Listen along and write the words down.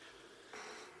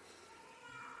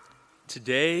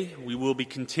Today, we will be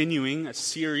continuing a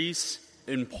series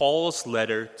in Paul's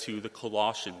letter to the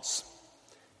Colossians.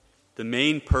 The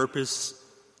main purpose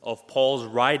of Paul's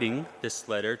writing this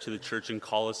letter to the church in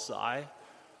Colossae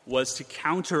was to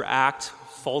counteract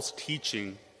false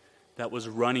teaching that was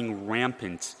running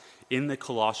rampant in the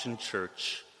Colossian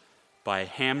church by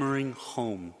hammering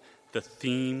home the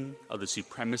theme of the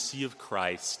supremacy of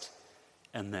Christ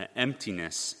and the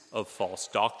emptiness of false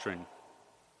doctrine.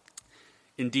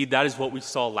 Indeed, that is what we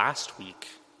saw last week,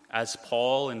 as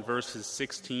Paul, in verses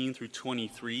 16 through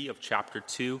 23 of chapter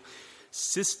 2,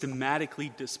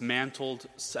 systematically dismantled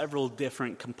several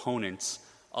different components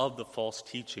of the false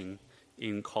teaching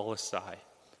in Colossae,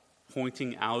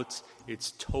 pointing out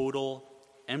its total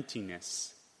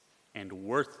emptiness and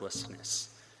worthlessness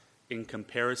in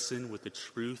comparison with the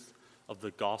truth of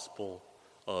the gospel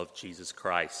of Jesus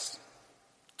Christ.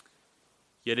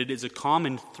 Yet it is a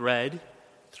common thread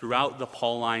throughout the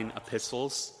Pauline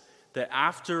epistles that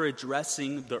after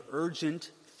addressing the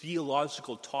urgent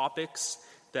theological topics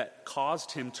that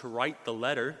caused him to write the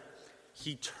letter,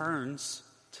 he turns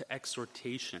to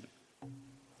exhortation,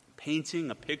 painting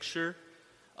a picture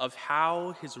of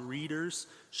how his readers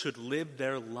should live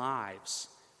their lives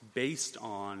based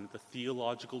on the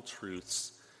theological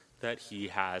truths that he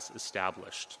has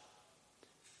established.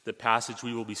 The passage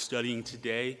we will be studying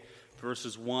today,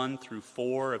 verses 1 through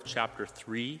 4 of chapter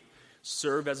 3,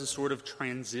 serve as a sort of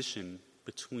transition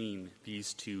between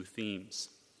these two themes.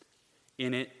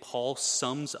 In it, Paul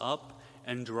sums up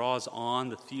and draws on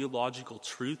the theological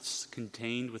truths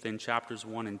contained within chapters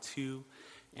 1 and 2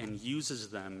 and uses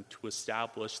them to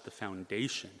establish the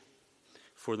foundation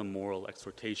for the moral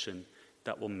exhortation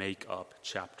that will make up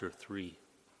chapter 3.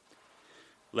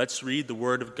 Let's read the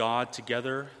Word of God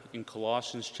together in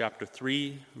Colossians chapter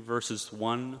 3, verses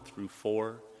 1 through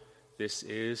 4. This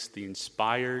is the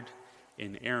inspired,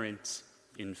 inerrant,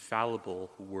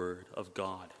 infallible Word of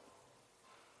God.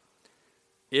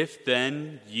 If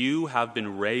then you have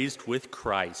been raised with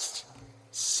Christ,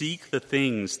 seek the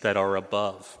things that are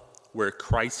above, where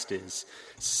Christ is,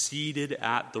 seated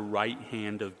at the right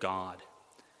hand of God.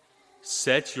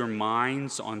 Set your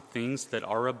minds on things that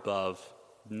are above,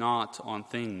 not on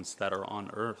things that are on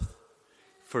earth.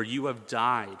 For you have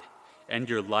died, and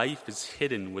your life is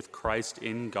hidden with Christ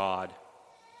in God.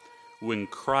 When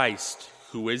Christ,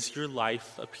 who is your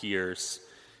life, appears,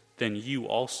 then you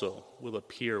also will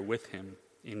appear with him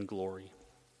in glory.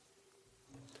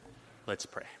 Let's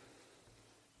pray.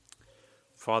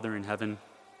 Father in heaven,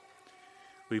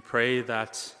 we pray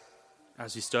that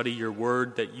as we study your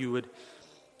word, that you would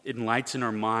enlighten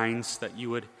our minds, that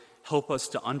you would help us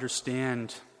to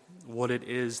understand what it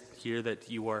is here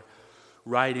that you are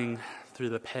writing through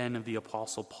the pen of the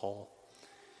Apostle Paul.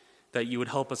 That you would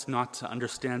help us not to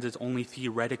understand it only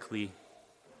theoretically,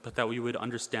 but that we would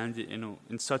understand it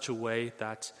in such a way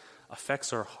that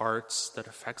affects our hearts, that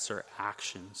affects our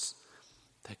actions,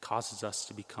 that causes us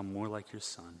to become more like your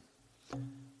Son.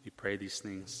 We pray these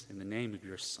things in the name of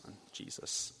your Son,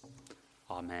 Jesus.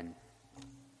 Amen.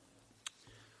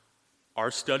 Our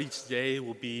study today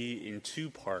will be in two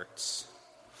parts.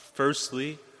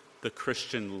 Firstly, the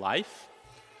Christian life,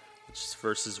 which is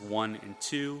verses 1 and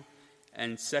 2,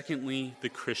 and secondly, the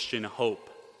Christian hope,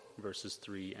 verses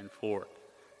 3 and 4.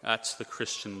 That's the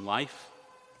Christian life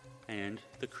and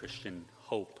the Christian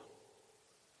hope.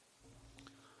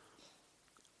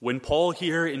 When Paul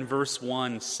here in verse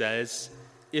 1 says,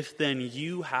 "If then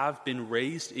you have been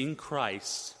raised in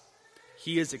Christ,"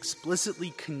 he is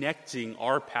explicitly connecting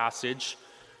our passage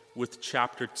with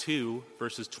chapter 2,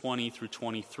 verses 20 through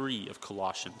 23 of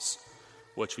Colossians,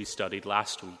 which we studied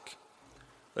last week.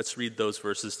 Let's read those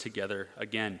verses together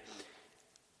again.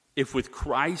 "If with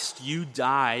Christ you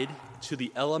died to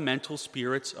the elemental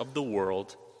spirits of the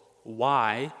world,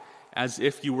 why, as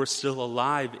if you were still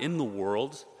alive in the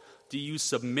world, do you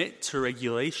submit to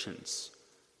regulations?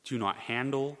 Do not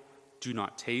handle, do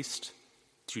not taste,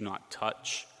 do not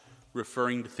touch,"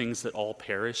 referring to things that all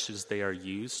perish as they are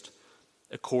used,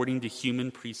 according to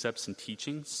human precepts and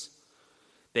teachings.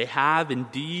 They have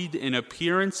indeed an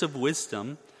appearance of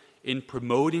wisdom in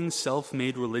promoting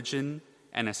self-made religion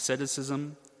and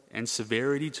asceticism and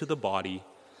severity to the body,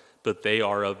 but they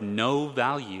are of no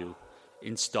value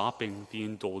in stopping the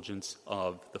indulgence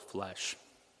of the flesh.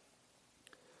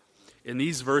 In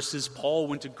these verses, Paul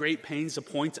went to great pains to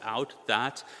point out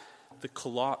that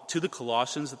to the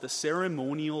Colossians that the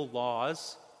ceremonial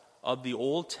laws of the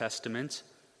Old Testament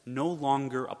no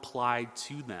longer applied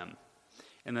to them,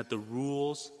 and that the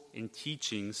rules and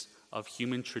teachings of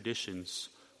human traditions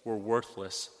were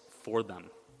worthless for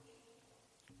them.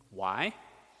 Why?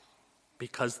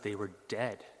 Because they were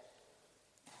dead.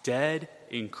 dead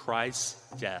in Christ's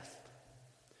death.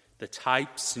 The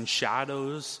types and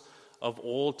shadows of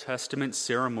Old Testament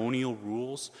ceremonial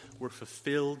rules were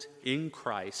fulfilled in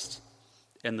Christ,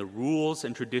 and the rules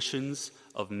and traditions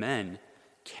of men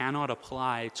cannot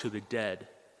apply to the dead,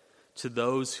 to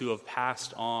those who have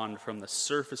passed on from the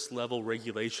surface level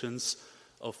regulations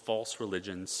of false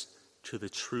religions to the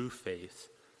true faith,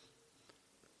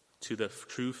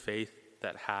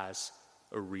 that has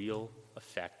a real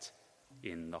effect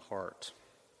in the heart.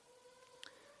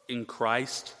 In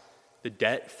Christ, the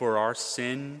debt for our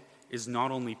sin is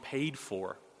not only paid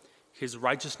for, his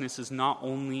righteousness is not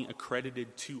only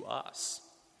accredited to us,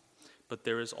 but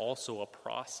there is also a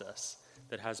process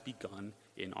that has begun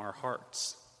in our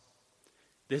hearts.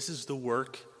 This is the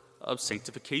work of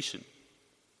sanctification,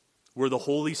 where the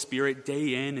Holy Spirit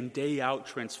day in and day out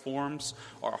transforms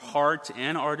our heart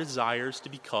and our desires to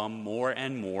become more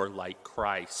and more like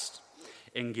Christ,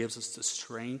 and gives us the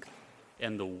strength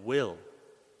and the will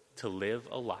to live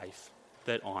a life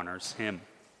that honors him.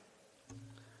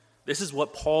 This is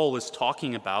what Paul is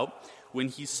talking about when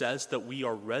he says that we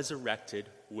are resurrected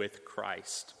with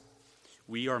Christ.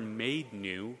 We are made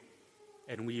new,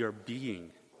 and we are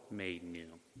being made new.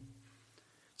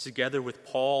 Together with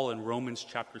Paul in Romans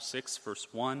chapter 6, verse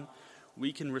 1,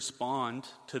 we can respond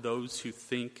to those who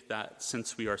think that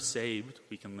since we are saved,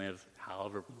 we can live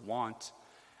however we want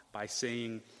by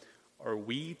saying, are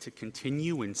we to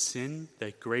continue in sin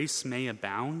that grace may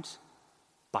abound?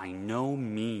 By no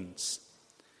means.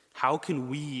 How can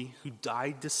we who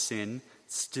died to sin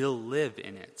still live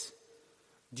in it?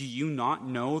 Do you not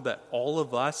know that all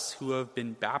of us who have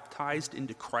been baptized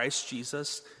into Christ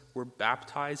Jesus were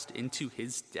baptized into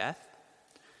his death?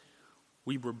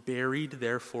 We were buried,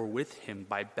 therefore, with him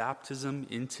by baptism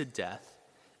into death,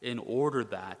 in order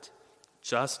that,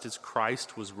 just as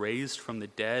Christ was raised from the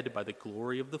dead by the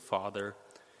glory of the Father,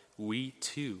 we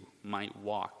too might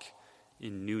walk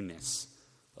in newness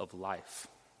of life.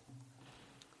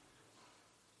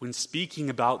 When speaking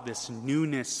about this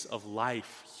newness of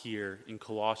life here in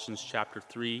Colossians chapter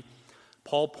 3,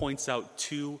 Paul points out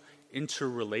two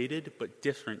interrelated but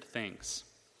different things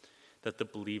that the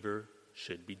believer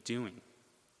should be doing.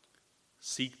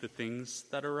 Seek the things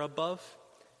that are above,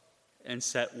 and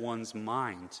set one's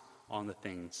mind on the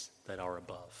things that are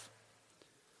above.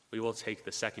 We will take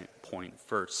the second point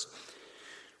first.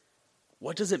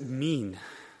 What does it mean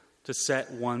to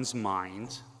set one's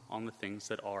mind on the things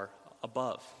that are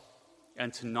above,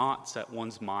 and to not set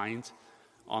one's mind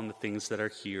on the things that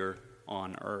are here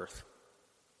on earth?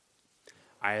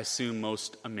 I assume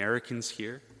most Americans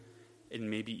here, and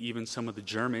maybe even some of the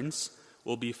Germans,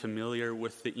 will be familiar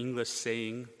with the English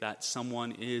saying that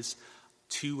someone is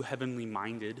too heavenly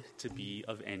minded to be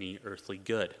of any earthly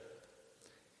good.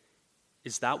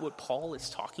 Is that what Paul is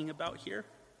talking about here?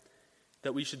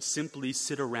 That we should simply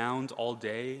sit around all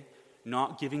day,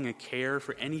 not giving a care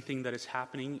for anything that is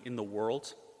happening in the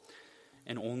world,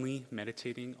 and only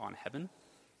meditating on heaven?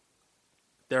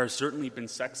 There have certainly been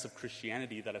sects of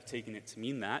Christianity that have taken it to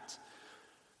mean that.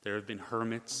 There have been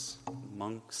hermits,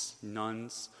 monks,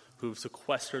 nuns, who have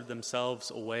sequestered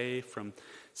themselves away from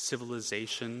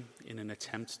civilization in an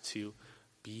attempt to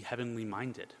be heavenly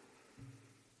minded.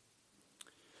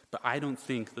 But I don't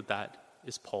think that that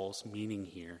is Paul's meaning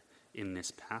here in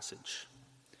this passage.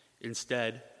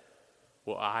 Instead,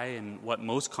 what I and what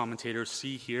most commentators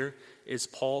see here is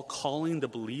Paul calling the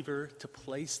believer to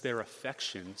place their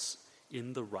affections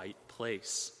in the right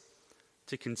place,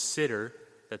 to consider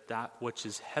that that which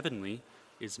is heavenly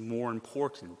is more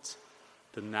important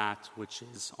than that which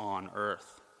is on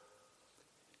earth.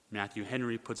 Matthew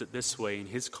Henry puts it this way in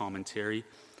his commentary: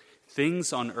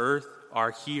 things on earth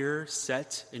are here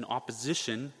set in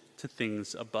opposition to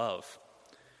things above.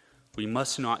 We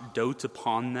must not dote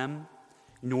upon them,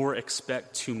 nor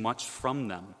expect too much from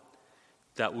them,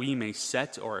 that we may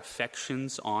set our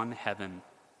affections on heaven.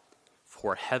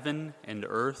 For heaven and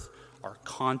earth are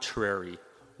contrary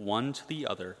one to the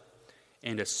other,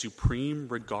 and a supreme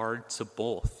regard to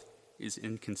both is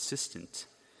inconsistent,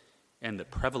 and the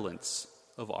prevalence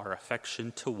of our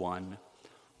affection to one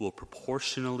will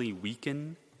proportionally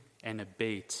weaken and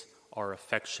abate our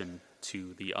affection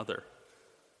to the other.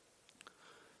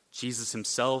 Jesus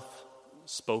himself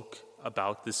spoke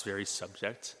about this very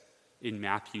subject in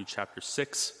Matthew chapter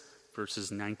 6,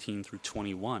 verses 19 through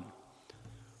 21,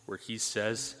 where he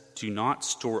says, "Do not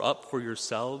store up for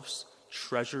yourselves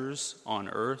treasures on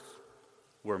earth,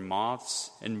 where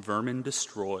moths and vermin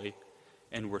destroy,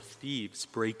 and where thieves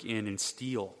break in and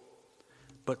steal.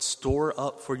 But store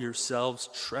up for yourselves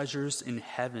treasures in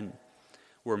heaven,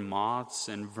 where moths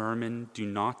and vermin do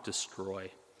not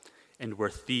destroy, and where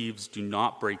thieves do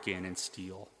not break in and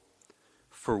steal.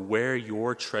 For where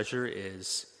your treasure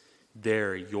is,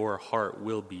 there your heart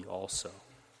will be also.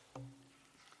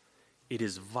 It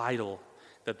is vital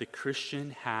that the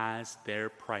Christian has their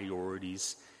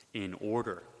priorities in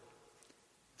order.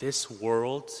 This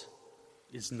world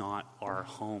is not our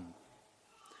home.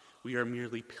 We are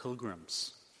merely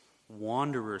pilgrims,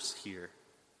 wanderers here,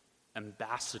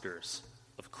 ambassadors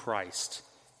of Christ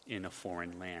in a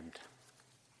foreign land.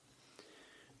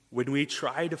 When we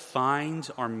try to find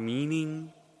our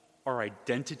meaning, our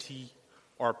identity,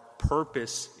 our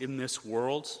purpose in this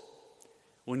world,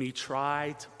 when we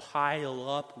try to pile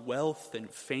up wealth and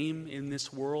fame in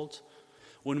this world,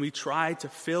 when we try to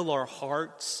fill our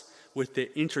hearts with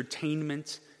the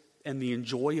entertainment and the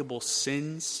enjoyable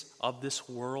sins of this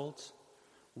world,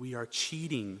 we are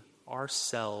cheating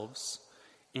ourselves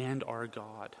and our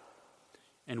God.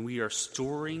 And we are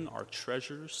storing our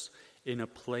treasures in a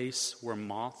place where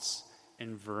moths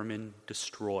and vermin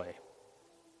destroy.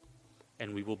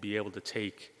 And we will be able to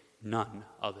take none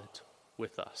of it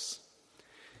with us.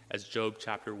 As Job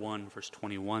chapter 1, verse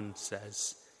 21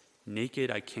 says, "Naked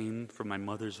I came from my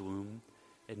mother's womb,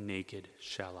 and naked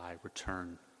shall I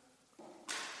return."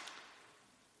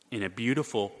 In a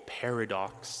beautiful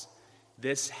paradox,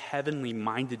 this heavenly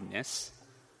mindedness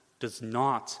does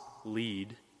not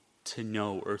lead to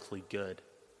no earthly good,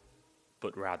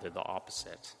 but rather the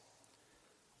opposite.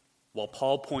 While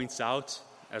Paul points out,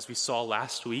 as we saw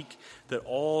last week, that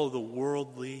all the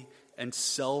worldly and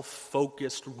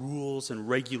self-focused rules and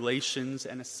regulations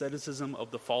and asceticism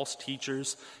of the false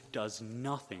teachers does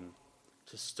nothing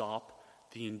to stop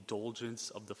the indulgence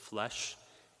of the flesh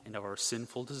and of our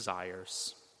sinful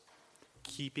desires,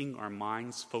 keeping our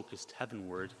minds focused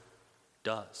heavenward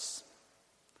does.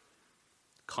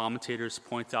 Commentators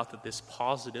point out that this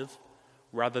positive,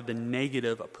 rather than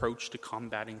negative approach to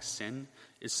combating sin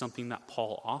is something that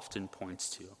Paul often points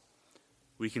to.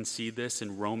 We can see this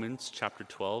in Romans chapter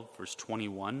 12, verse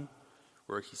 21,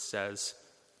 where he says,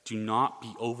 "Do not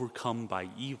be overcome by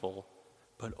evil,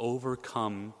 but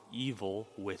overcome evil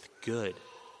with good."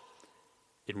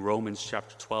 In Romans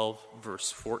chapter 12,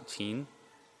 verse 14,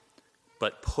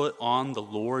 "But put on the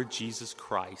Lord Jesus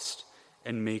Christ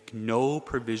and make no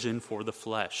provision for the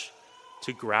flesh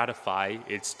to gratify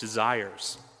its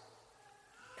desires."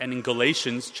 And in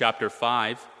Galatians chapter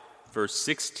 5, verse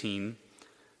 16,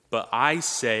 "But I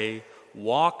say,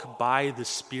 walk by the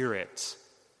Spirit,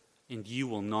 and you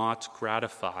will not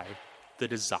gratify the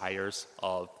desires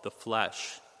of the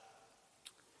flesh."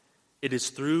 It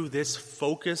is through this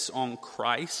focus on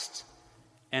Christ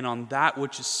and on that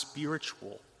which is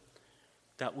spiritual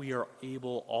that we are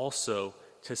able also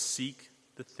to seek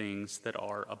the things that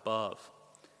are above,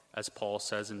 as Paul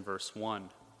says in verse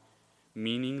 1,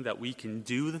 meaning that we can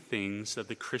do the things that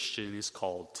the Christian is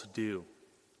called to do.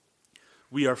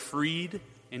 We are freed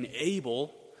and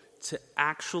able to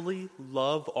actually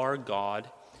love our God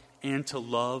and to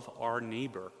love our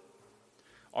neighbor,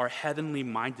 our heavenly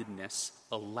mindedness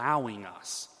allowing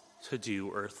us to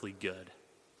do earthly good.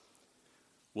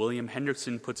 William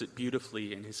Hendrickson puts it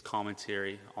beautifully in his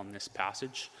commentary on this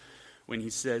passage when he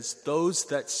says, "Those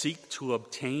that seek to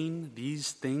obtain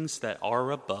these things that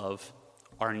are above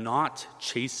are not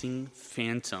chasing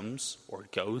phantoms or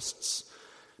ghosts,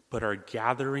 but are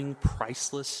gathering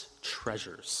priceless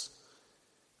treasures.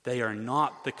 They are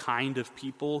not the kind of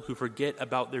people who forget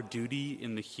about their duty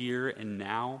in the here and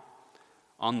now.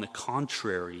 On the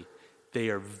contrary, they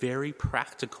are very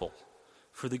practical,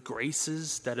 for the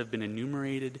graces that have been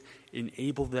enumerated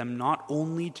enable them not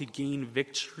only to gain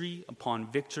victory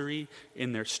upon victory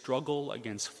in their struggle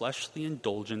against fleshly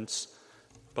indulgence,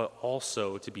 but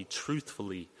also to be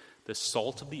truthfully the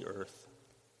salt of the earth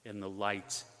and the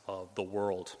light of the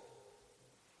world."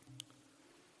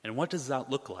 And what does that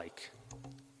look like,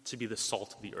 to be the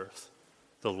salt of the earth,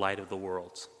 the light of the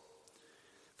world?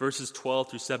 Verses 12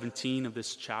 through 17 of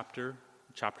this chapter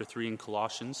 3 in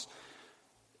Colossians,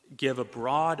 give a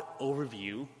broad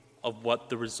overview of what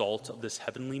the result of this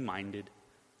heavenly minded,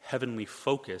 heavenly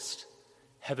focused,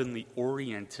 heavenly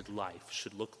oriented life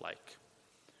should look like.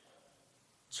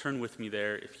 Turn with me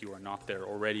there if you are not there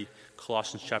already.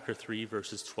 Colossians chapter 3,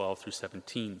 verses 12 through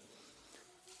 17.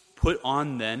 "Put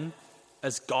on then,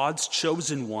 as God's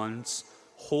chosen ones,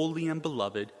 holy and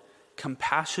beloved,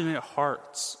 compassionate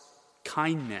hearts,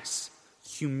 kindness,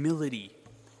 humility,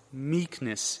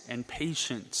 meekness, and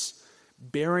patience,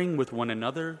 bearing with one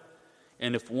another,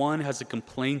 and if one has a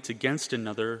complaint against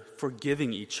another,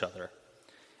 forgiving each other.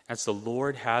 As the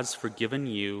Lord has forgiven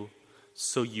you,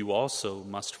 so you also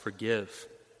must forgive.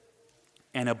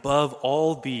 And above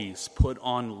all these, put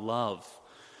on love,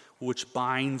 which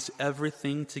binds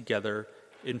everything together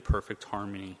in perfect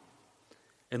harmony.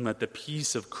 And let the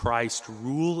peace of Christ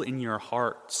rule in your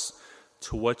hearts,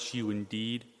 to which you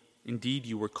indeed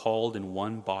you were called in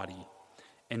one body,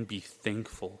 and be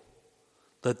thankful.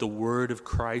 Let the word of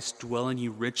Christ dwell in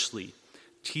you richly,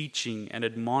 teaching and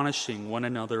admonishing one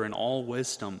another in all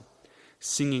wisdom,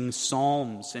 singing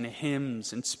psalms and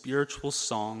hymns and spiritual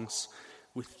songs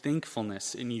with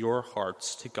thankfulness in your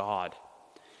hearts to God.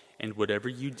 And whatever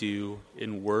you do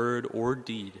in word or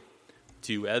deed,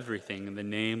 do everything in the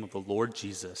name of the Lord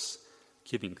Jesus,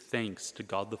 giving thanks to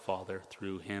God the Father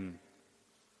through him.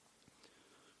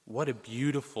 What a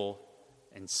beautiful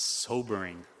and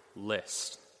sobering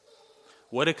list.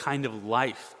 What a kind of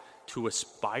life to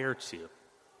aspire to.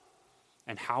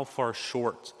 And how far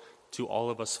short do all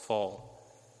of us fall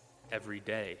every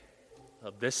day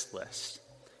of this list.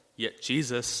 Yet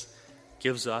Jesus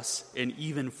gives us an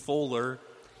even fuller,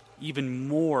 even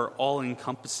more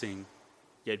all-encompassing,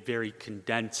 yet very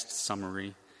condensed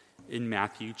summary in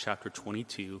Matthew chapter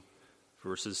 22,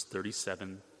 verses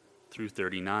 37 through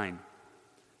 39.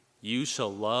 You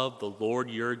shall love the Lord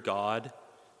your God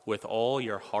with all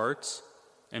your heart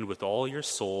and with all your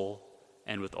soul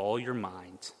and with all your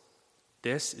mind.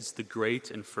 This is the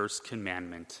great and first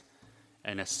commandment,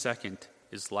 and a second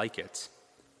is like it.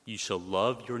 You shall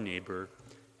love your neighbor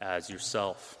as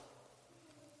yourself.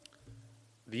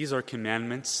 These are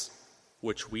commandments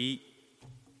which we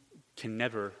can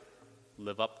never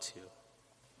live up to.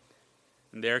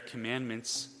 And they are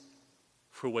commandments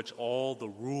for which all the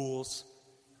rules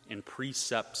and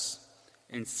precepts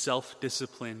and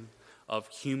self-discipline of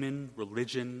human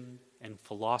religion and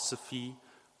philosophy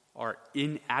are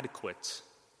inadequate,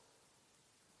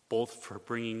 both for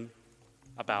bringing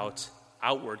about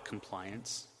outward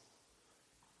compliance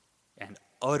and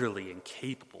utterly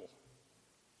incapable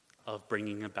of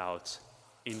bringing about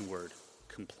inward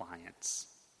compliance.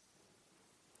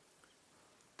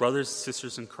 Brothers and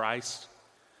sisters in Christ,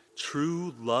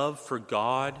 true love for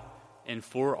God and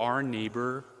for our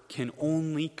neighbor can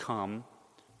only come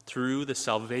through the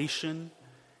salvation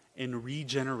and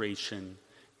regeneration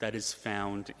that is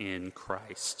found in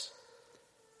Christ.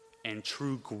 And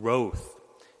true growth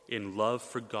in love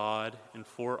for God and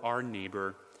for our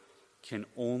neighbor can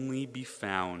only be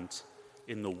found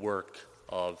in the work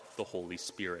of the Holy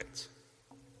Spirit.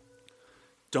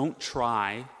 Don't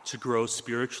try to grow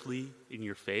spiritually in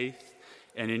your faith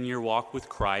and in your walk with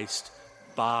Christ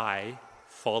by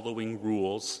following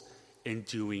rules and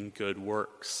doing good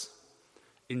works.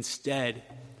 Instead,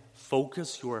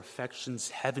 focus your affections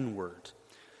heavenward.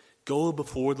 Go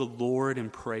before the Lord in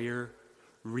prayer,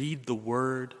 read the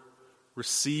word,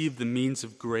 receive the means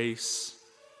of grace,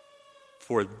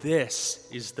 for this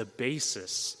is the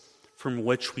basis from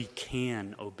which we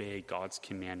can obey God's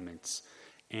commandments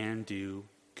and do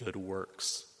good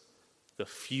works, the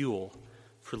fuel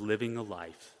for living a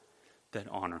life that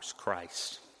honors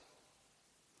Christ.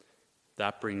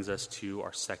 That brings us to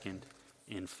our second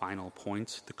and final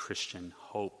point, the Christian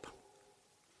hope.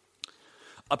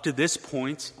 Up to this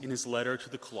point in his letter to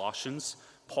the Colossians,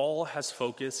 Paul has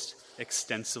focused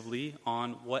extensively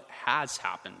on what has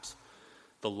happened,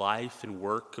 the life and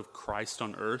work of Christ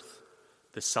on earth,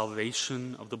 the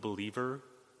salvation of the believer,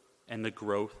 and the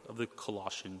growth of the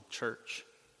Colossian church.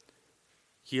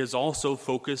 He has also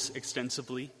focused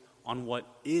extensively on what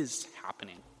is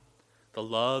happening, the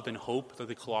love and hope that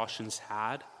the Colossians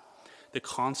had, the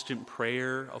constant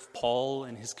prayer of Paul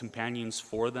and his companions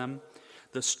for them,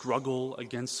 the struggle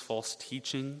against false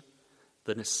teaching,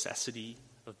 the necessity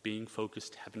of being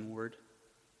focused heavenward.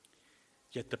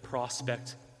 Yet the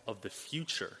prospect of the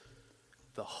future,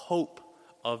 the hope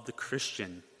of the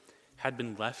Christian, had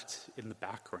been left in the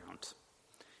background.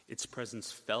 Its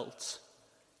presence felt,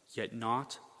 yet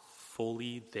not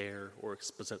fully there or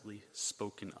explicitly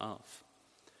spoken of,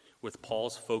 with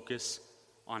Paul's focus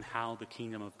on how the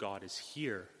kingdom of God is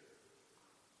here,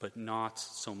 but not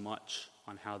so much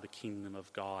on how the kingdom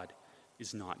of God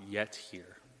is not yet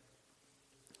here.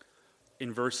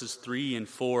 In verses 3 and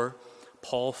 4,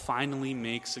 Paul finally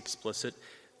makes explicit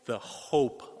the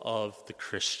hope of the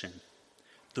Christian,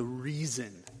 the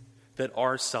reason that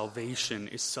our salvation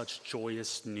is such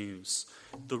joyous news,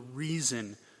 the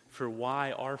reason for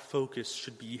why our focus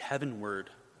should be heavenward,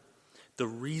 the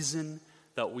reason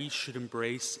that we should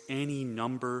embrace any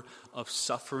number of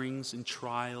sufferings and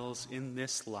trials in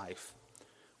this life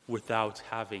without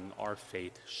having our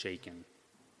faith shaken.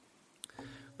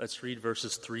 Let's read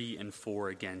verses 3 and 4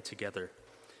 again together.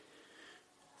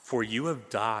 For you have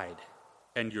died,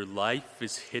 and your life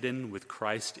is hidden with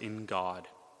Christ in God.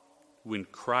 When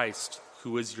Christ,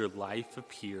 who is your life,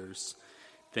 appears,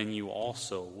 then you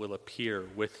also will appear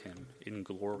with him in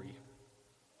glory.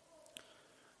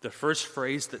 The first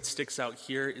phrase that sticks out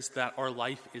here is that our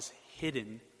life is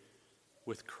hidden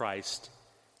with Christ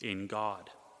in God.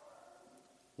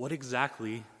 What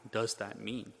exactly does that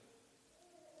mean?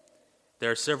 There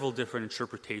are several different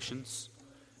interpretations,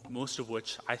 most of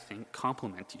which I think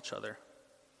complement each other.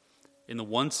 In the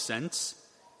one sense,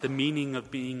 the meaning of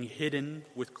being hidden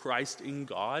with Christ in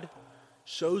God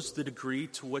shows the degree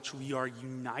to which we are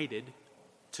united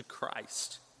to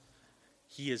Christ.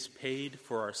 He has paid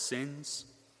for our sins,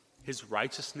 his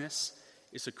righteousness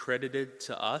is accredited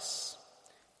to us,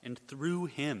 and through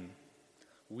him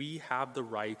we have the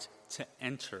right to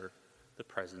enter the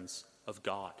presence of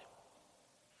God.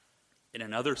 In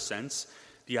another sense,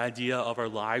 the idea of our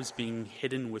lives being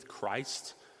hidden with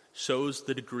Christ shows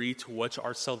the degree to which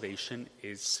our salvation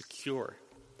is secure.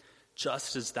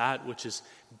 Just as that which is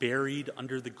buried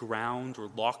under the ground or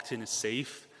locked in a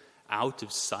safe out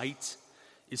of sight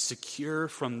is secure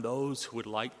from those who would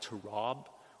like to rob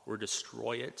or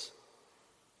destroy it,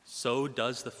 so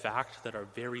does the fact that our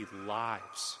very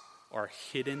lives are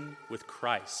hidden with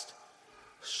Christ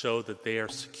show that they are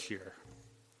secure.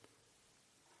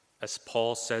 As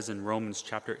Paul says in Romans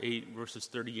chapter 8, verses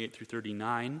 38 through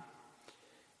 39,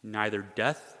 neither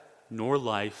death nor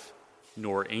life,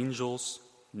 nor angels,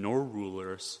 nor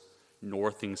rulers,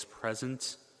 nor things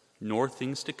present, nor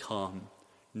things to come,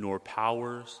 nor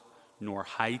powers, nor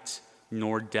height,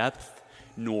 nor depth,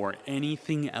 nor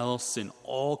anything else in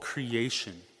all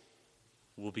creation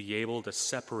will be able to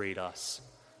separate us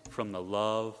from the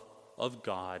love of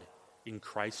God in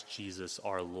Christ Jesus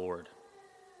our Lord.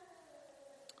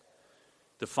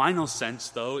 The final sense,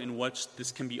 though, in which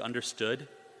this can be understood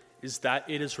is that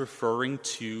it is referring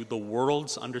to the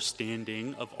world's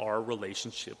understanding of our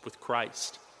relationship with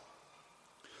Christ.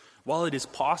 While it is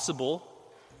possible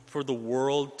for the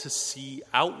world to see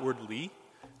outwardly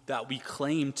that we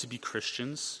claim to be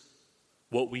Christians,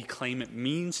 what we claim it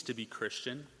means to be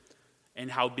Christian, and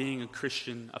how being a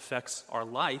Christian affects our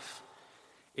life,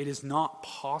 it is not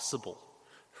possible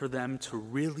for them to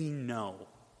really know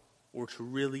or to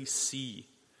really see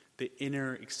the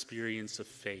inner experience of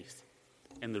faith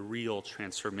and the real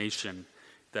transformation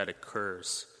that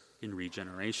occurs in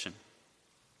regeneration.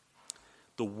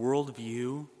 The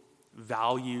worldview,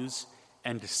 values,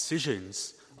 and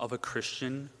decisions of a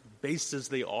Christian, based as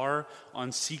they are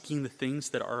on seeking the things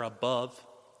that are above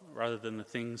rather than the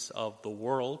things of the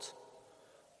world,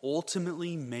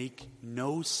 ultimately make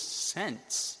no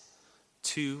sense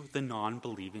to the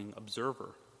non-believing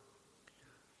observer.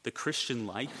 The Christian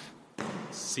life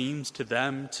seems to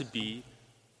them to be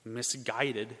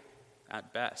misguided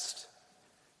at best,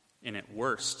 and at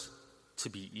worst, to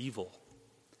be evil,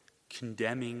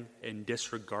 condemning and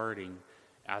disregarding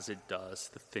as it does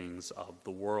the things of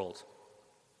the world.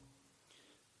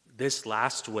 This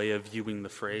last way of viewing the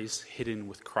phrase, hidden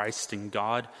with Christ in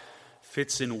God,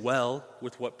 fits in well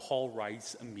with what Paul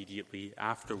writes immediately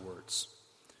afterwards.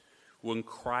 When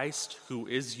Christ, who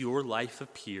is your life,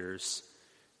 appears,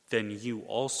 then you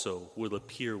also will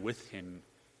appear with him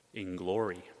in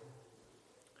glory.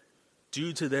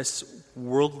 Due to this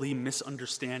worldly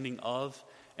misunderstanding of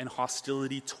and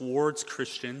hostility towards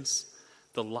Christians,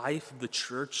 the life of the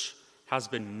church has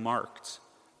been marked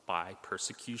by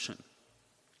persecution.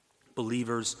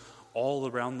 Believers all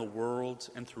around the world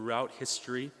and throughout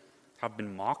history have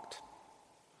been mocked.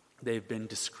 They've been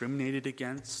discriminated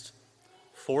against,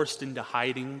 forced into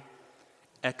hiding,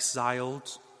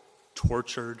 exiled,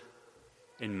 tortured,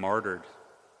 and martyred.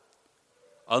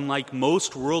 Unlike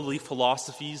most worldly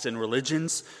philosophies and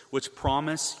religions which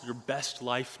promise your best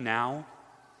life now,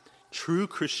 true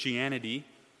Christianity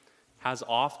has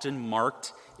often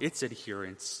marked its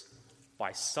adherents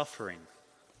by suffering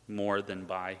more than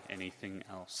by anything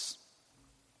else.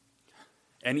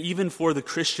 And even for the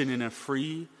Christian in a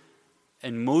free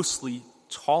and mostly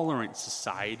tolerant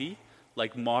society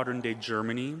like modern-day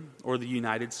Germany or the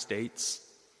United States,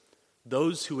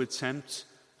 those who attempt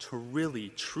to really,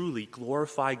 truly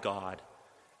glorify God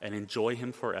and enjoy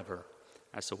him forever,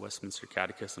 as the Westminster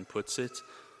Catechism puts it,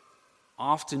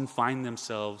 often find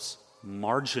themselves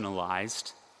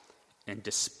marginalized and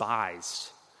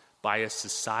despised by a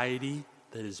society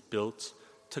that is built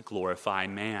to glorify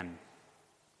man.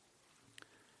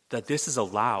 That this is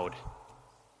allowed,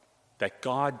 that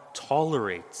God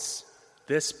tolerates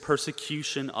this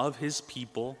persecution of his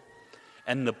people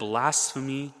and the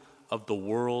blasphemy of the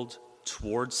world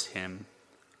towards him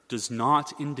does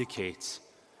not indicate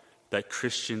that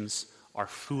Christians are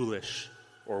foolish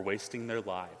or wasting their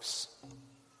lives.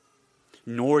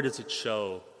 Nor does it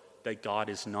show that God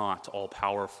is not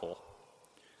all-powerful.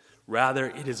 Rather,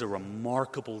 it is a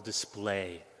remarkable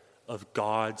display of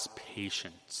God's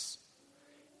patience.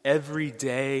 Every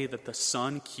day that the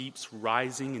sun keeps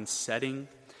rising and setting,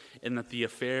 and that the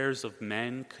affairs of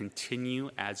men continue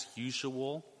as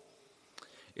usual,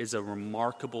 is a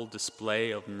remarkable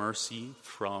display of mercy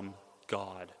from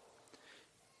God.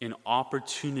 An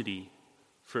opportunity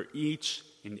for each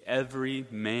and every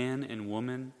man and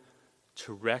woman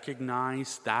to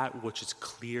recognize that which is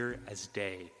clear as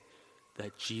day,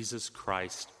 that Jesus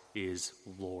Christ is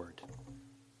Lord.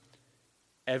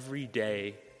 Every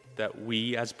day that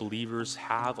we as believers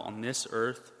have on this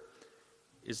earth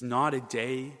is not a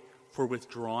day for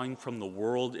withdrawing from the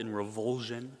world in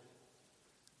revulsion,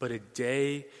 but a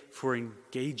day for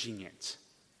engaging it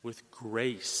with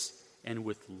grace and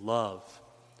with love,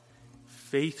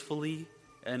 faithfully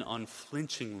and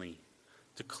unflinchingly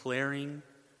declaring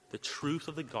the truth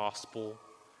of the gospel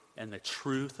and the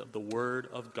truth of the Word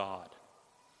of God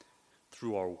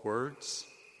through our words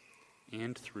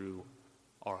and through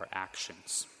our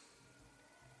actions.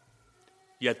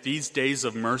 Yet these days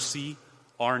of mercy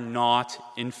are not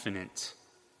infinite.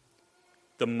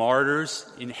 The martyrs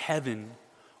in heaven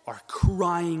are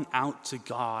crying out to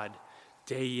God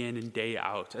day in and day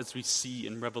out, as we see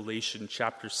in Revelation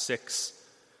chapter 6,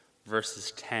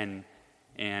 verses 10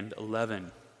 and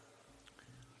 11.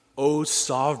 O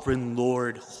sovereign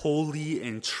Lord, holy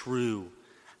and true,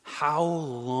 how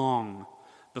long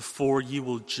before you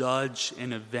will judge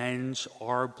and avenge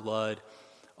our blood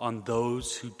on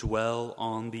those who dwell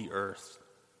on the earth?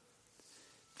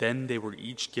 Then they were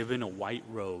each given a white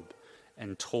robe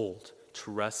and told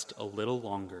to rest a little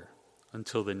longer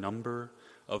until the number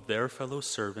of their fellow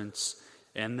servants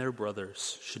and their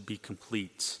brothers should be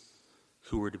complete,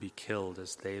 who were to be killed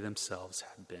as they themselves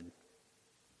had been.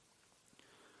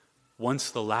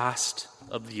 Once the last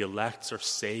of the elect are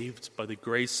saved by the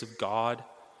grace of God,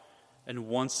 and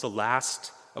once the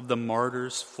last of the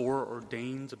martyrs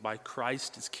foreordained by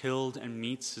Christ is killed and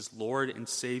meets his Lord and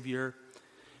Savior,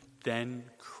 then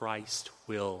Christ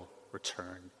will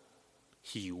return.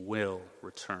 He will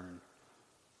return.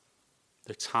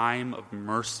 The time of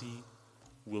mercy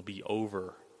will be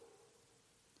over.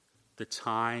 The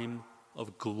time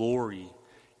of glory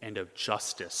and of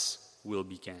justice will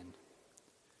begin.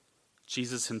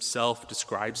 Jesus himself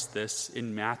describes this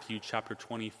in Matthew chapter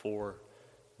 24,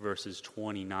 verses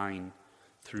 29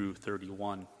 through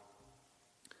 31.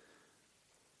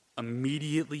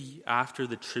 Immediately after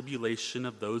the tribulation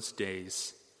of those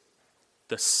days,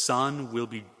 the sun will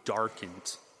be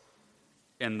darkened,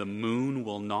 and the moon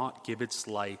will not give its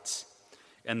light,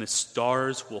 and the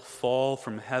stars will fall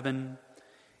from heaven,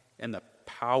 and the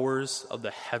powers of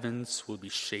the heavens will be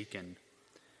shaken.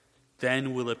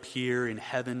 Then will appear in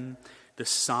heaven the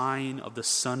sign of the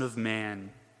Son of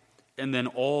Man, and then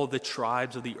all the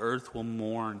tribes of the earth will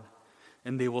mourn,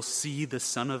 and they will see the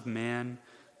Son of Man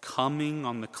coming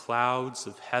on the clouds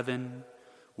of heaven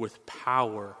with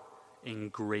power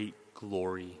and great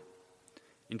glory.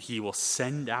 And he will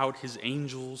send out his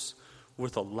angels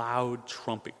with a loud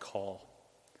trumpet call,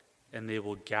 and they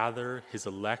will gather his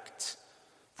elect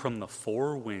from the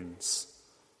four winds,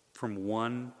 from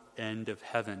one end of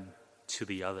heaven to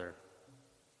the other.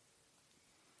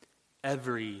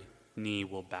 Every knee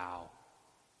will bow,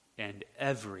 and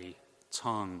every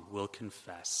tongue will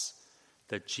confess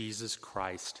that Jesus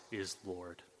Christ is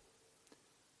Lord.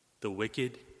 The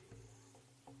wicked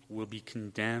will be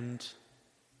condemned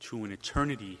to an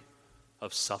eternity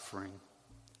of suffering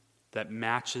that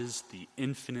matches the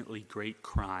infinitely great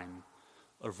crime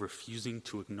of refusing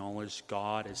to acknowledge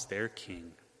God as their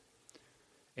King.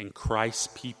 And Christ's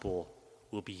people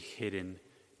will be hidden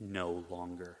no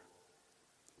longer.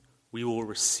 We will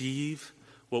receive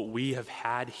what we have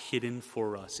had hidden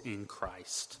for us in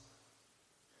Christ.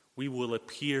 We will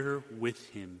appear with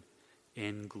him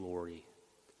in glory.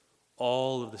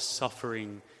 All of the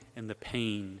suffering and the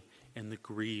pain and the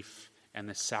grief and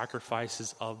the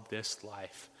sacrifices of this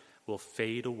life will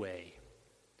fade away,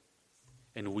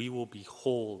 and we will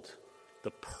behold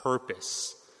the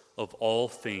purpose of all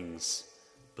things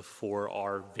before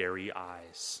our very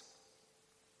eyes.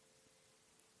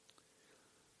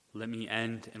 Let me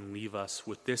end and leave us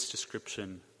with this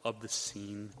description of the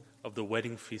scene of the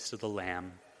wedding feast of the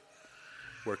Lamb,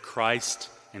 where Christ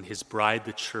and his bride,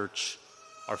 the church,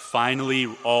 are finally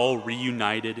all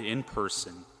reunited in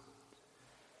person,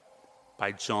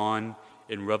 by John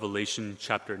in Revelation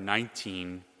chapter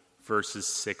 19, verses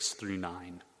 6 through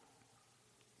 9.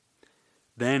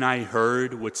 Then I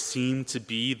heard what seemed to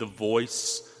be the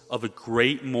voice of a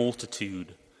great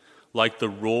multitude, like the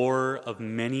roar of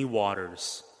many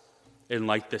waters, and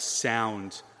like the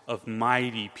sound of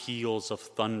mighty peals of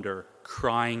thunder,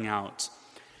 crying out,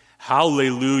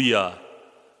 Hallelujah!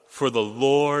 For the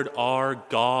Lord our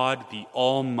God, the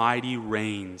Almighty,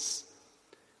 reigns.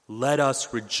 Let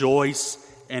us rejoice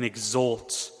and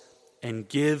exult and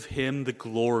give him the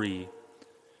glory.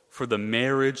 For the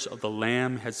marriage of the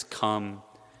Lamb has come,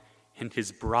 and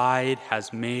his bride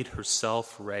has made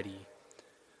herself ready.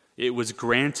 It was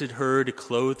granted her to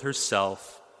clothe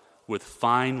herself with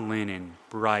fine linen,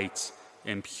 bright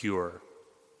and pure.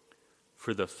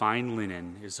 For the fine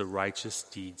linen is the righteous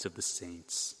deeds of the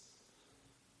saints.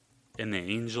 And the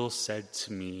angel said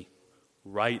to me,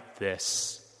 Write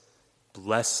this,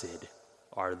 Blessed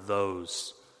are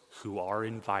those who are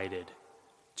invited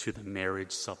to the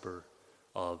marriage supper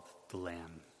of the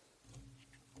Lamb.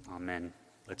 Amen.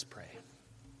 Let's pray.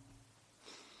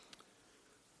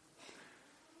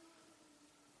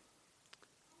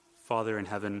 Father in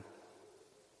heaven,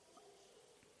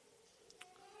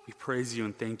 we praise you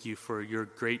and thank you for your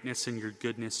greatness and your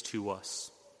goodness to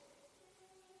us.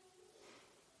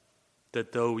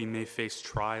 That though we may face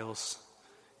trials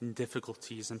and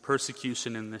difficulties and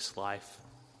persecution in this life,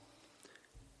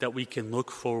 that we can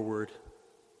look forward,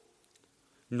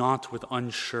 not with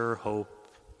unsure hope,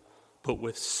 but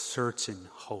with certain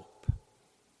hope,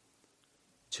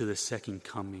 to the second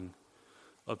coming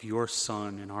of your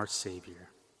Son and our Savior,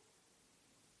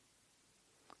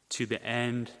 to the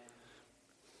end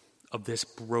of this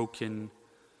broken,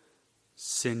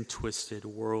 sin-twisted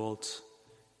world,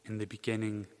 in the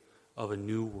beginning of a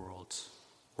new world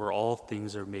where all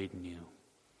things are made new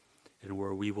and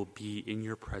where we will be in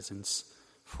your presence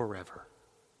forever.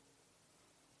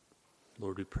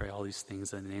 Lord, we pray all these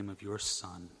things in the name of your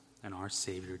Son and our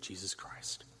Savior, Jesus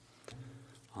Christ.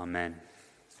 Amen.